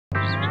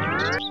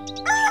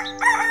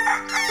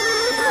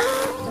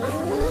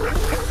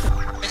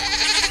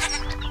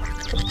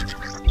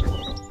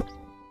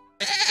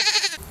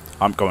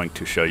I'm going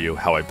to show you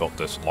how I built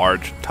this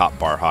large top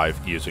bar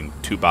hive using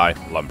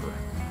 2x lumber.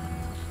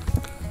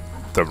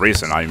 The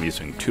reason I'm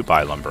using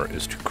 2x lumber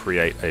is to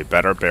create a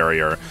better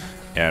barrier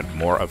and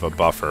more of a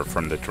buffer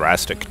from the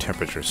drastic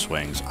temperature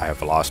swings I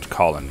have lost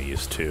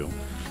colonies to.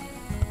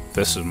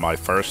 This is my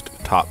first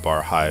top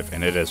bar hive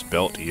and it is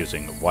built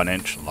using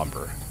 1-inch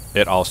lumber.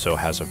 It also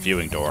has a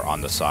viewing door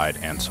on the side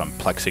and some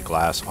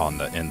plexiglass on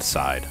the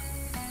inside.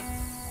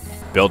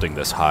 Building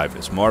this hive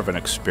is more of an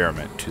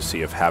experiment to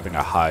see if having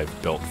a hive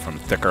built from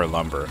thicker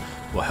lumber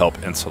will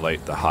help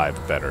insulate the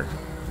hive better.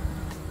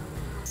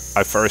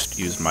 I first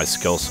used my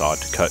skill saw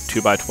to cut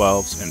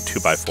 2x12s and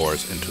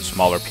 2x4s into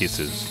smaller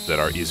pieces that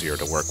are easier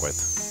to work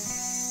with.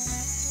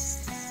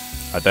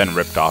 I then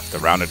ripped off the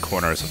rounded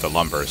corners of the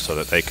lumber so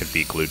that they could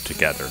be glued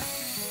together.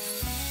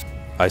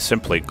 I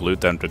simply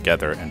glued them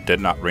together and did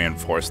not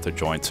reinforce the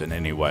joints in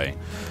any way.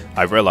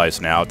 I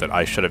realize now that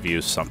I should have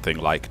used something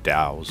like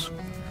dowels.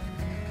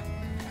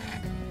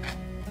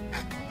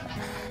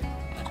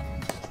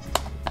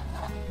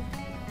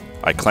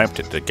 I clamped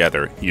it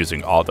together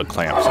using all the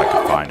clamps I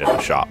could find in the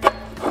shop.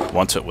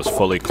 Once it was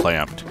fully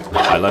clamped,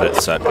 I let it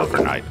set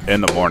overnight.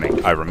 In the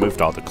morning, I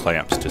removed all the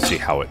clamps to see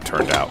how it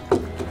turned out.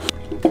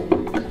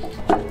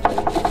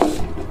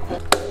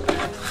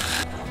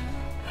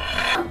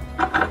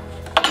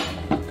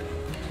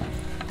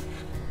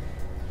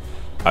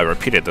 I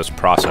repeated this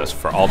process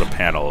for all the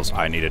panels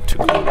I needed to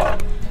glue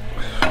up.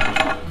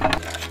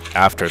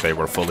 After they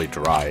were fully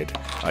dried,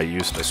 I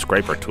used a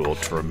scraper tool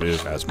to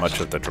remove as much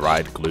of the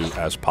dried glue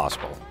as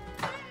possible.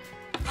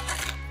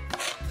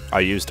 I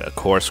used a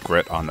coarse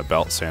grit on the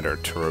belt sander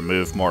to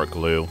remove more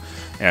glue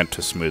and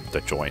to smooth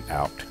the joint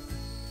out.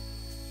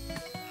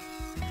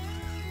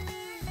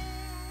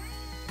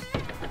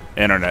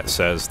 Internet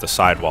says the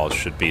sidewalls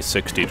should be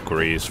 60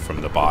 degrees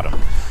from the bottom,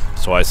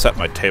 so I set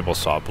my table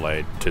saw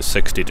blade to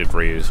 60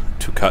 degrees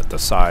to cut the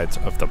sides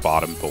of the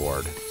bottom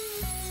board.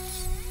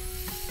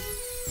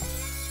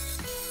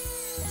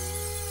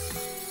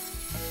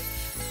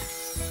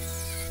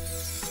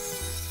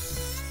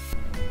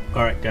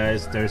 Alright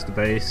guys, there's the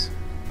base.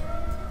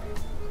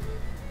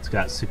 It's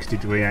got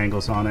 60-degree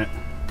angles on it,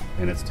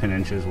 and it's 10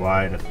 inches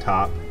wide at the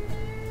top,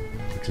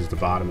 which is the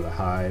bottom of the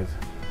hive.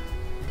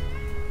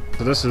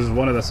 So this is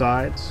one of the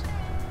sides.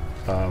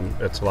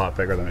 It's a lot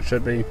bigger than it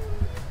should be.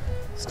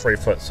 It's 3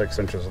 foot 6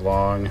 inches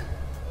long.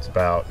 It's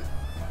about,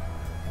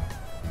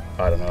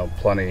 I don't know,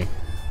 plenty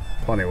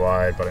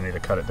wide, but I need to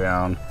cut it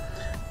down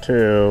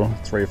to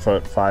 3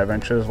 foot 5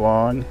 inches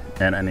long,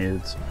 and it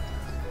needs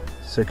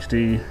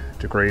 60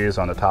 degrees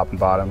on the top and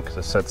bottom because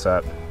it sits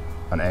at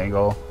an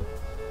angle.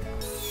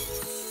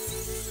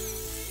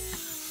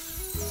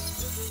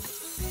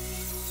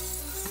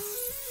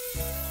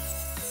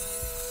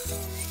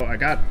 So I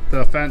got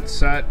the fence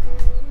set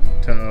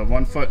to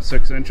 1 foot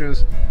 6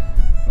 inches.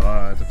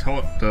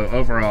 The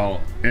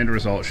overall end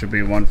result should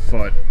be 1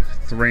 foot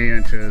 3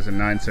 inches and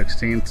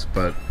 9/16,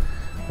 but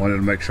wanted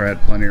to make sure I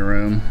had plenty of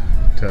room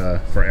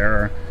for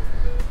error.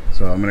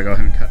 So I'm going to go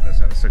ahead and cut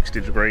this at a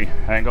 60-degree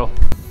angle.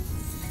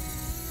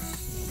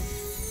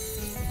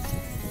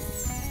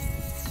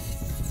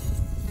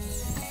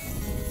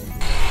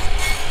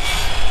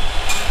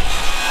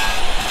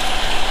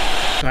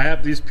 So I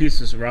have these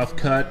pieces rough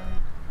cut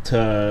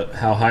to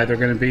how high they're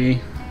going to be,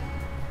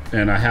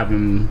 and I have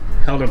them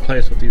held in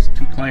place with these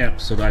 2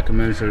 clamps so that I can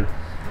measure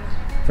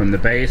from the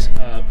base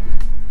up,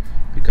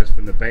 because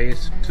from the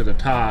base to the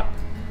top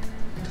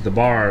to the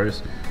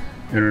bars,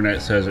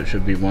 internet says it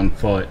should be 1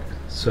 foot.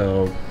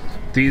 So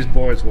these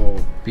boards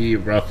will be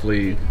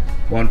roughly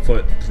 1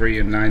 foot 3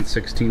 and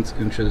 9/16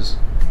 inches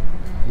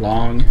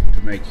long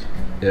to make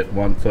it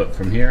 1 foot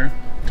from here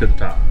to the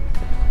top.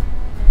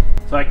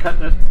 So I cut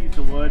this piece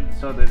of wood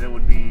so that it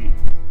would be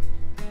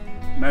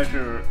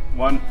measure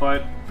 1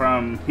 foot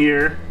from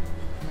here.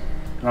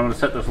 And I'm going to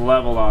set this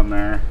level on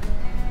there.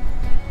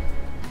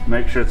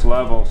 Make sure it's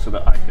level so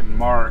that I can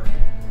mark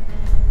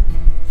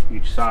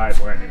each side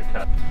where I need to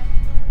cut.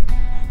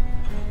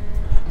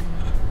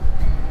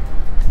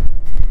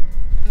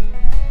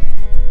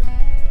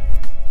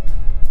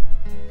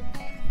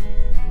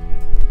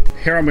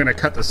 Here I'm going to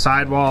cut the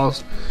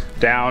sidewalls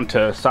down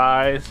to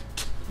size,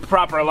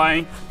 proper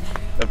length.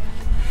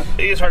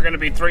 These are going to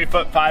be 3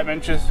 foot 5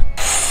 inches.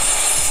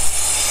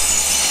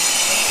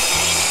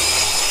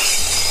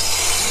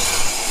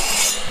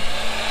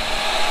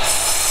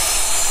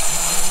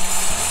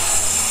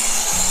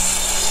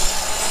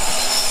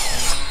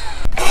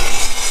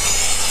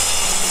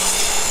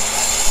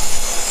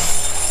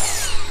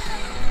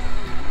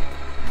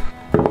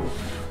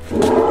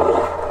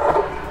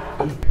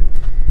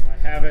 I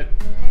have it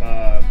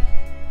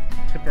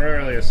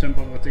temporarily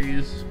assembled with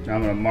these. Now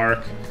I'm going to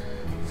mark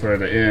for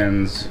the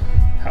ends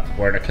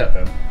where to cut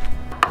them.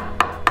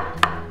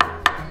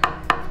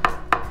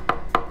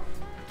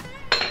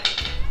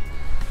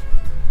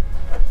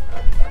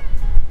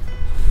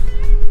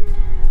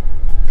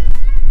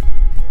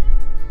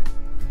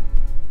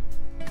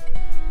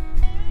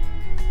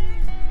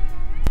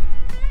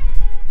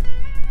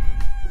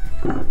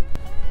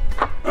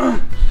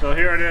 So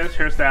here it is,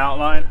 here's the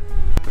outline.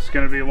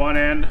 gonna be one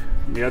end,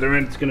 and the other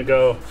end's gonna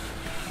go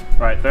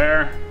right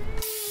there.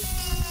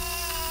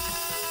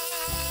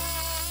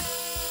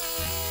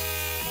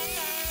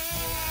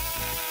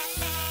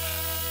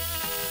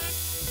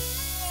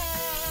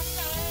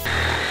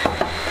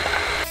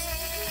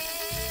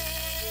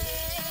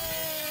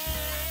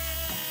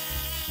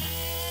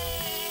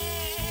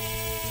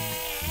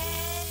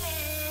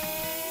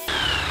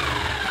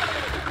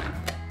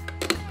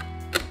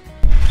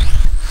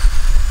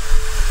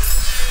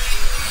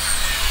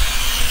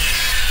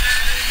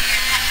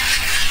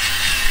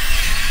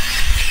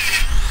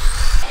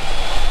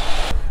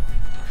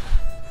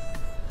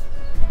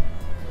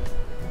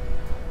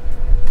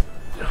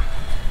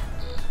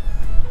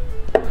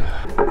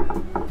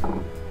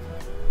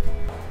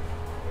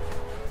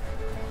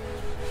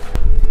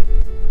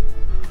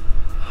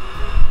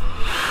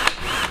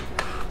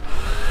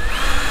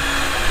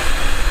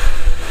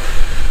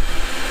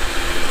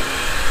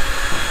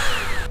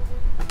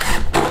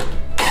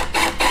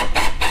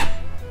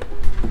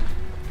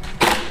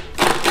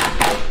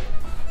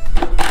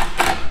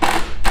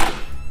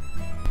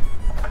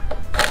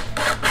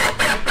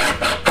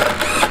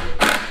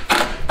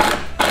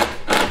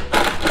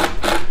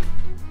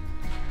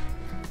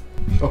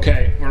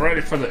 Okay, we're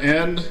ready for the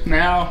end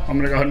now. I'm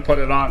gonna go ahead and put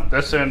it on.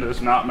 This end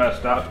is not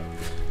messed up.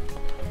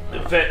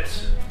 It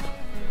fits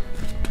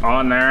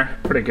on there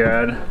pretty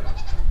good.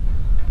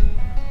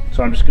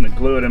 So I'm just gonna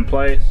glue it in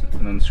place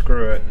and then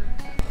screw it.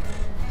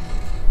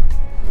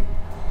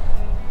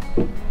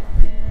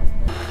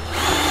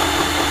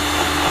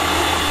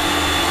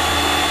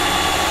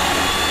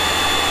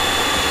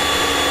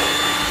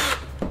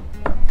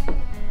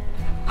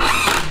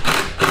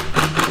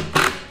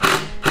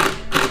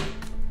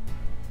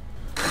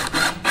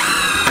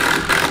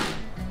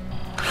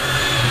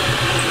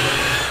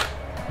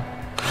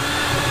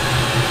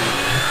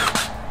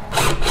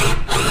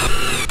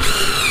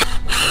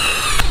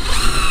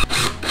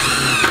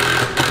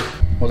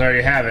 Well, there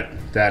you have it.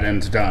 That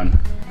end's done.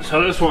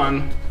 So this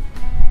one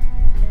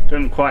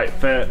didn't quite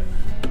fit.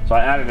 So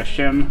I added a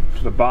shim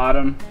to the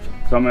bottom.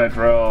 So I'm gonna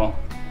drill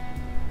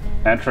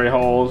entry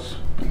holes.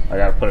 I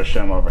gotta put a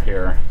shim over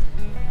here.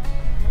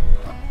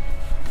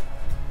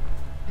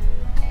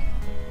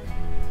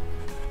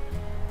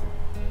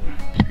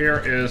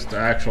 Here is the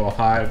actual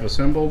hive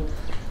assembled.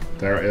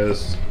 There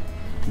is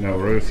no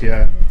roof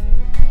yet.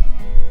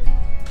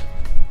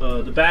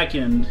 The back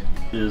end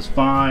is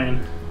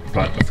fine,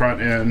 but the front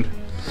end,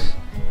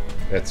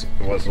 it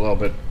was a little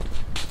bit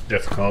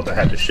difficult. I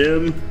had to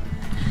shim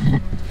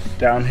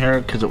down here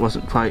because it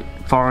wasn't quite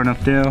far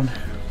enough down.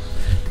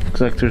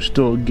 Looks like there's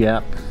still a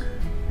gap.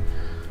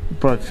 I'll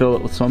probably fill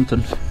it with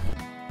something.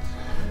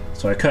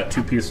 So I cut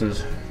two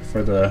pieces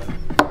for the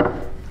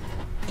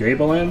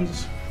gable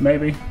ends,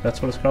 maybe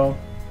that's what it's called.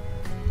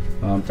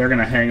 They're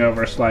gonna hang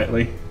over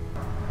slightly,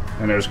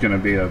 and there's gonna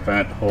be a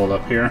vent hole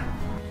up here.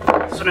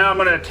 So now I'm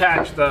gonna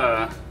attach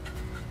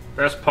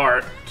this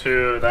part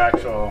to the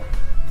actual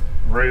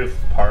roof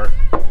part.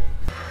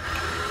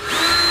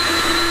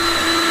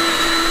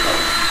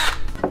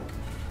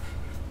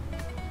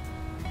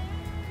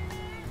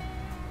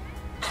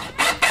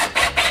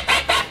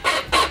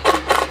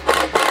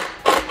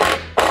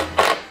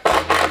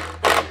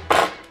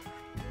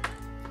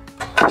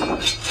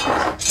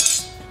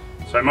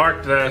 So I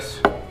marked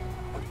this.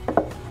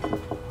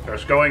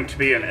 There's going to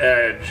be an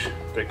edge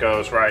that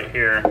goes right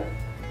here.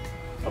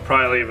 I'll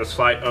probably leave a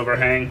slight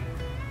overhang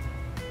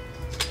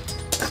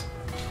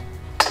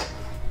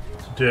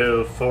to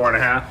do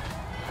 4.5.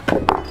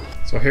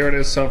 So here it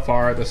is so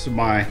far. This is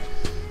my,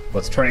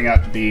 what's turning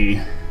out to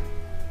be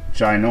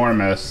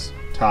ginormous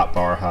top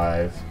bar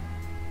hive.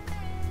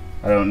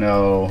 I don't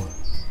know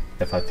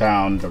if I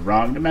found the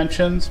wrong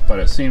dimensions, but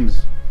it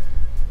seems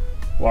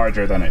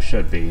larger than it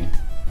should be.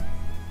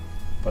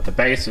 But the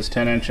base is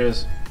 10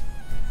 inches.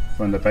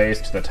 From the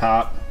base to the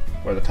top,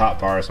 where the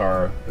top bars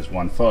are, is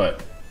 1 foot.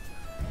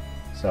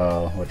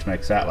 So, which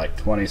makes that like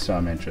 20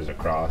 some inches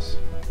across.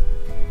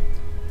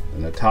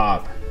 And the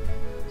top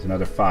is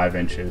another 5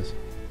 inches.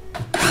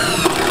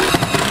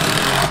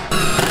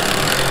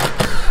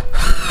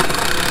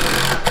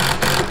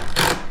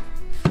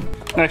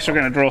 Next we're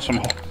going to drill some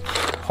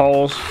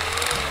holes.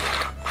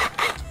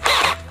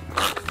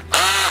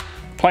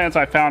 Plans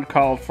I found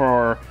called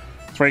for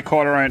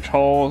 3/4 inch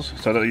holes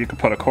so that you can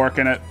put a cork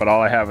in it, but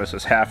all I have is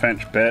this 1/2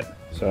 inch bit,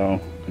 so I'm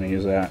going to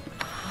use that.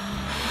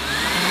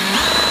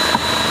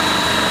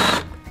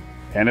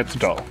 And it's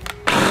dull.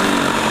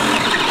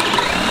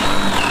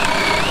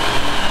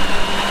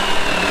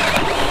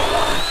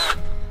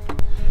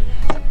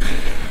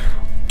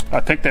 I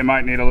think they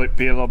might need to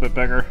be a little bit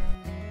bigger.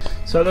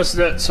 So this is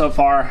it so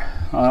far.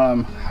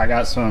 I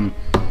got some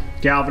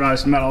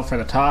galvanized metal for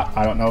the top.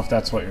 I don't know if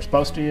that's what you're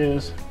supposed to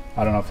use.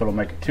 I don't know if it'll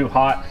make it too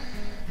hot,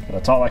 but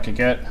that's all I could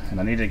get, and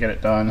I need to get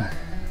it done.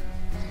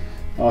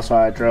 Also,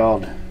 I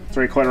drilled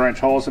 3/4 inch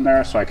holes in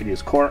there so I could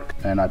use cork,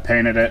 and I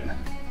painted it.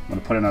 I'm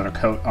gonna put another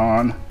coat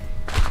on.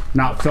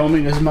 Not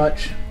filming as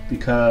much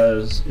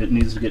because it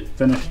needs to get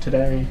finished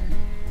today.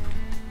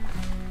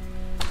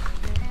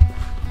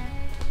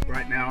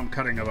 Right now I'm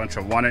cutting a bunch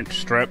of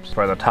 1-inch strips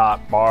for the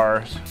top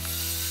bars.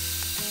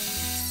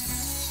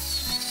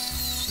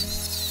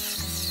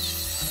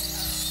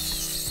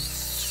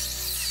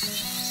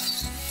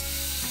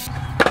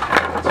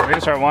 So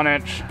these are 1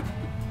 inch,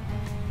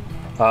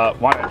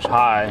 1 inch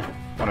high.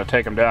 I'm gonna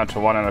take them down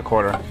to 1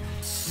 1/4.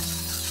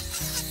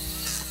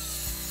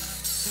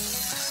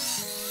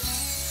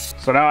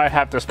 So now I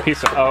have this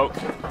piece of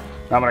oak,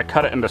 and I'm gonna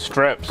cut it into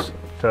strips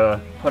to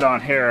put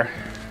on here.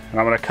 And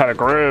I'm gonna cut a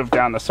groove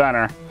down the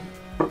center,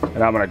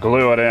 and I'm gonna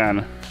glue it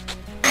in.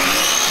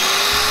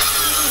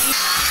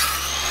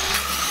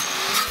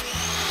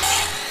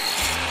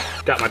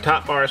 Got my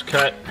top bars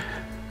cut.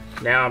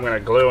 Now I'm gonna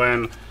glue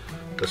in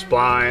the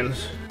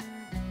splines.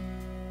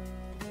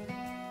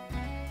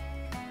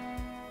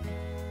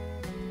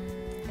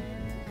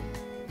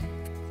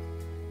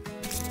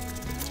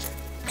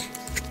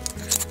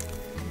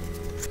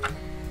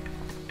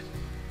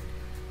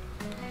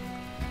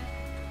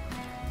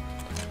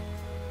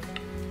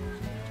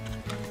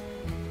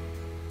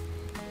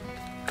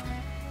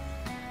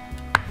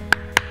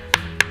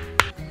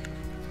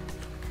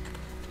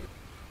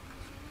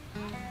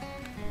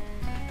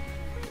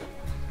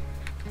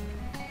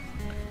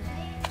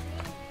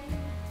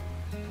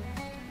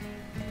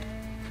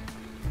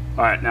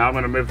 Alright, now I'm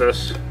going to move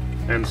this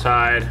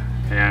inside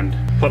and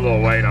put a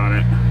little weight on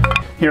it.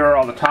 Here are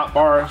all the top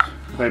bars.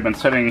 They've been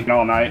sitting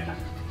all night.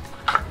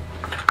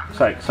 Looks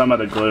like some of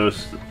the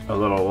glue's a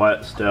little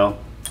wet still.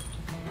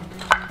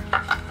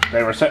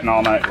 They were sitting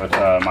all night with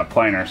my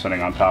planer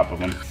sitting on top of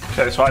them.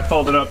 Okay, so I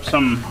folded up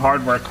some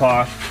hardware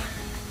cloth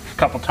a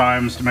couple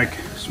times to make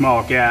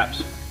small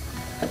gaps.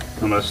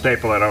 I'm going to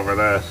staple it over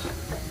this,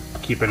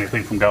 keep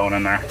anything from going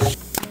in there.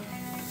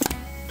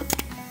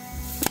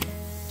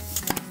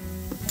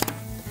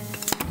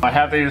 I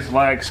have these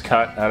legs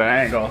cut at an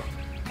angle.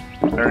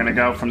 They're gonna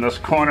go from this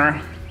corner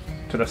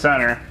to the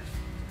center.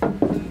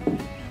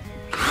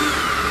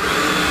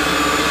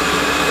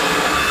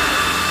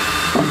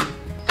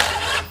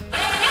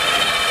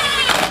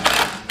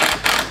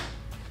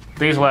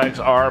 These legs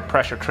are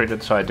pressure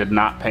treated, so I did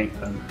not paint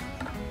them.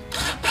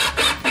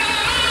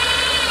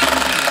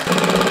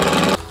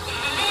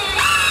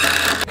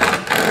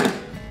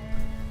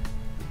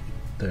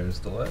 There's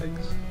the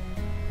legs.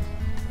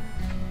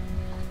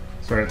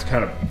 Sorry, it's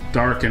kind of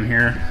dark in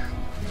here.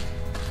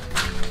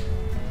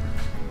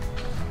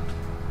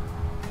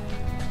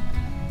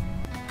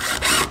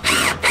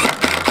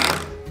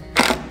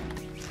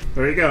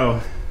 There you go.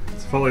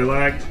 It's fully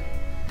legged.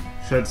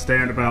 Should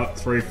stand about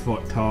 3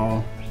 foot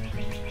tall.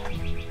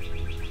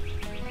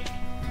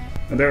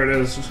 And there it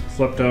is,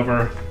 flipped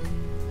over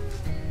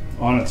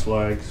on its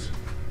legs.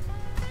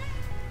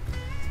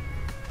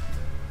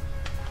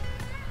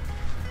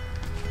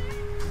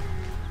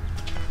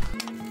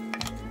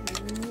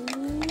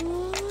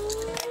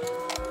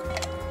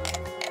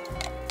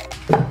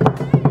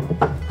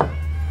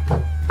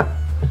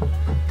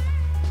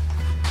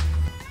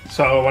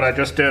 So what I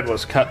just did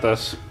was cut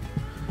this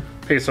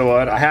piece of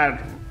wood. I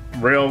had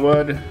real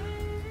wood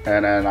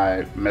and then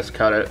I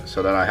miscut it,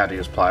 so then I had to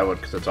use plywood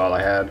because that's all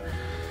I had.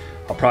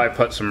 I'll probably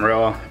put some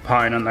real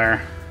pine in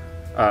there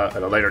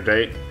at a later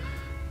date,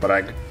 but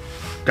I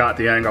got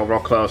the angle real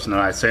close and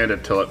then I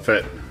sanded till it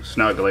fit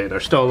snugly.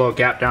 There's still a little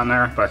gap down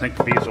there, but I think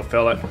the bees will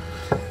fill it.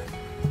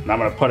 And I'm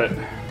gonna put it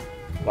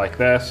like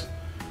this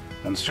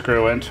and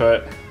screw into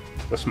it.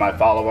 This is my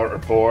follower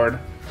board.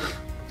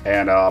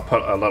 And I'll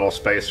put a little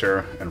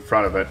spacer in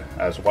front of it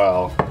as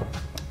well.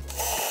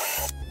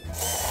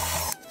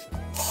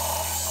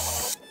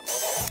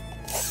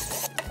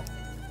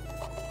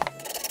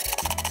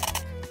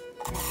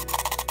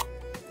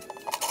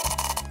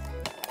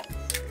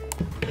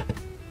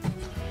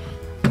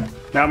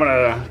 Now I'm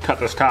gonna cut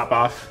this top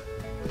off.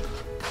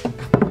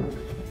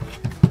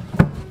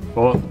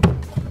 Well,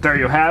 there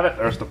you have it.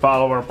 There's the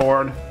follower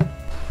board.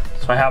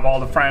 So I have all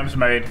the frames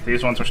made.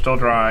 These ones are still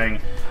drying.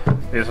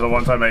 These are the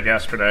ones I made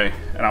yesterday,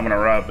 and I'm gonna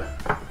rub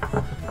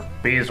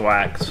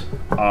beeswax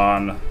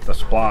on the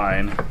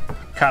spline.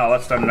 Kind of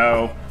lets them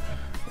know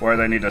where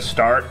they need to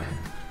start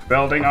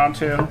building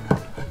onto.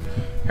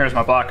 Here's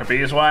my block of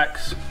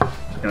beeswax.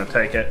 I'm gonna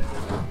take it.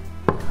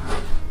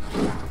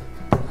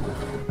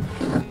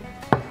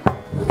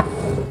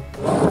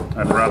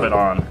 And rub it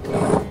on.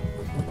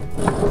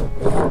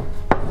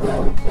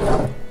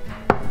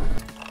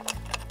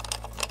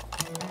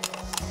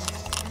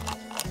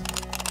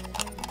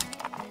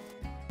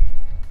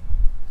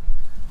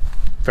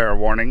 Fair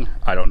warning,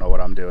 I don't know what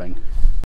I'm doing.